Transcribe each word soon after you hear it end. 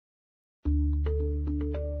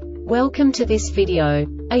Welcome to this video.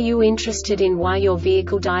 Are you interested in why your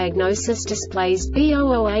vehicle diagnosis displays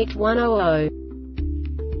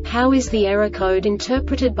B008100? How is the error code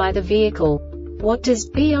interpreted by the vehicle? What does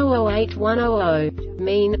B008100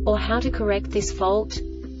 mean, or how to correct this fault?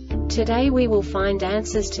 Today we will find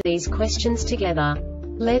answers to these questions together.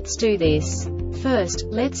 Let's do this. First,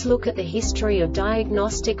 let's look at the history of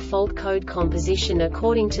diagnostic fault code composition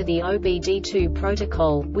according to the OBD2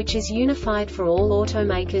 protocol, which is unified for all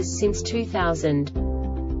automakers since 2000.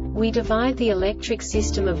 We divide the electric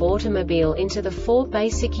system of automobile into the four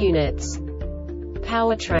basic units: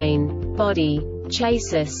 powertrain, body,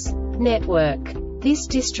 chassis, network. This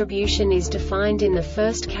distribution is defined in the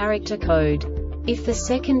first character code. If the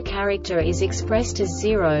second character is expressed as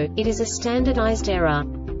 0, it is a standardized error.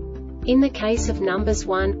 In the case of numbers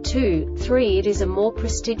 1, 2, 3, it is a more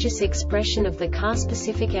prestigious expression of the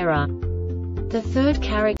car-specific error. The third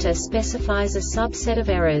character specifies a subset of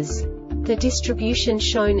errors. The distribution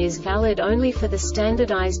shown is valid only for the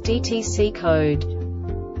standardized DTC code.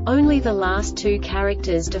 Only the last two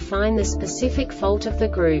characters define the specific fault of the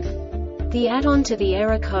group. The add-on to the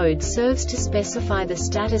error code serves to specify the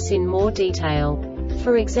status in more detail.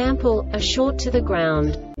 For example, a short to the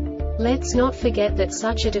ground. Let's not forget that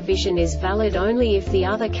such a division is valid only if the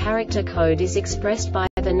other character code is expressed by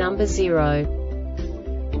the number 0.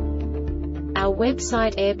 Our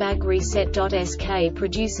website airbagreset.sk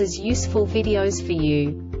produces useful videos for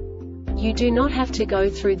you. You do not have to go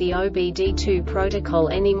through the OBD2 protocol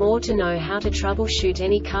anymore to know how to troubleshoot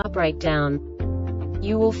any car breakdown.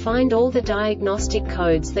 You will find all the diagnostic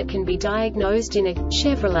codes that can be diagnosed in a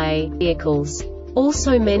Chevrolet vehicles.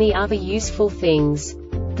 Also many other useful things.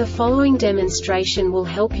 The following demonstration will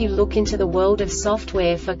help you look into the world of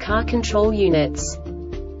software for car control units.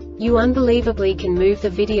 You unbelievably can move the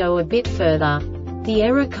video a bit further. The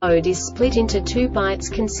error code is split into 2 bytes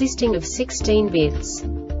consisting of 16 bits.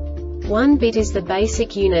 1 bit is the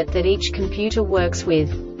basic unit that each computer works with.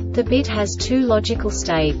 The bit has 2 logical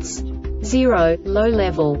states: 0, low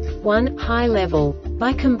level, 1, high level.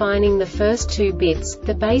 By combining the first 2 bits,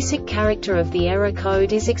 the basic character of the error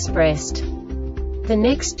code is expressed. The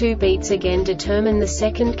next 2 beats again determine the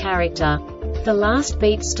second character. The last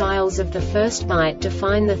beat styles of the first byte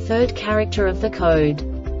define the third character of the code.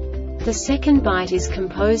 The second byte is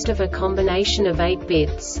composed of a combination of 8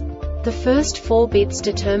 bits. The first 4 bits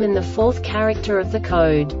determine the fourth character of the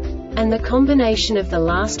code. And the combination of the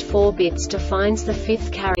last 4 bits defines the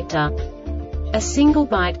fifth character. A single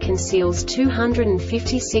byte conceals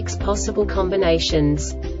 256 possible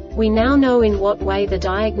combinations. We now know in what way the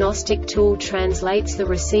diagnostic tool translates the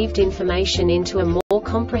received information into a more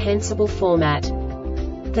comprehensible format.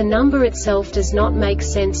 The number itself does not make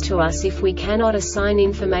sense to us if we cannot assign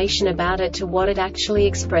information about it to what it actually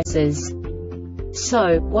expresses.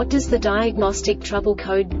 So, what does the diagnostic trouble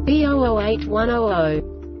code B008100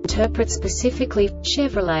 interpret specifically for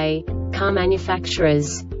Chevrolet car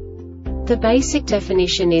manufacturers? The basic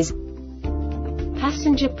definition is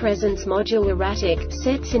passenger presence module erratic,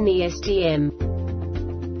 sets in the SDM.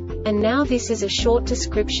 And now this is a short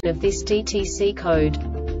description of this DTC code.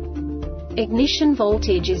 Ignition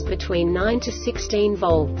voltage is between 9 to 16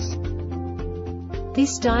 volts.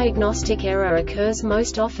 This diagnostic error occurs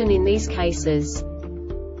most often in these cases.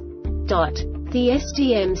 The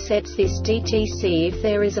SDM sets this DTC if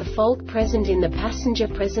there is a fault present in the passenger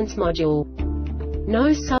presence module.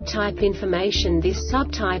 No subtype information. This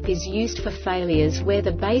subtype is used for failures where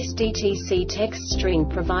the base DTC text string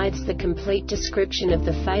provides the complete description of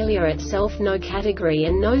the failure itself, no category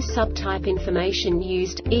and no subtype information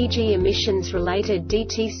used, e.g. emissions-related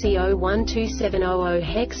DTC 012700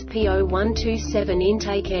 hex P0127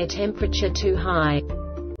 intake air temperature too high.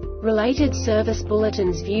 Related service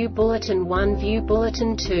bulletins: View Bulletin 1, View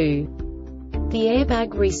Bulletin 2. The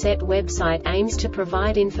Airbag Reset website aims to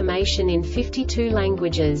provide information in 52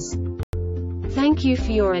 languages. Thank you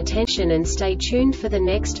for your attention and stay tuned for the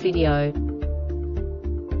next video.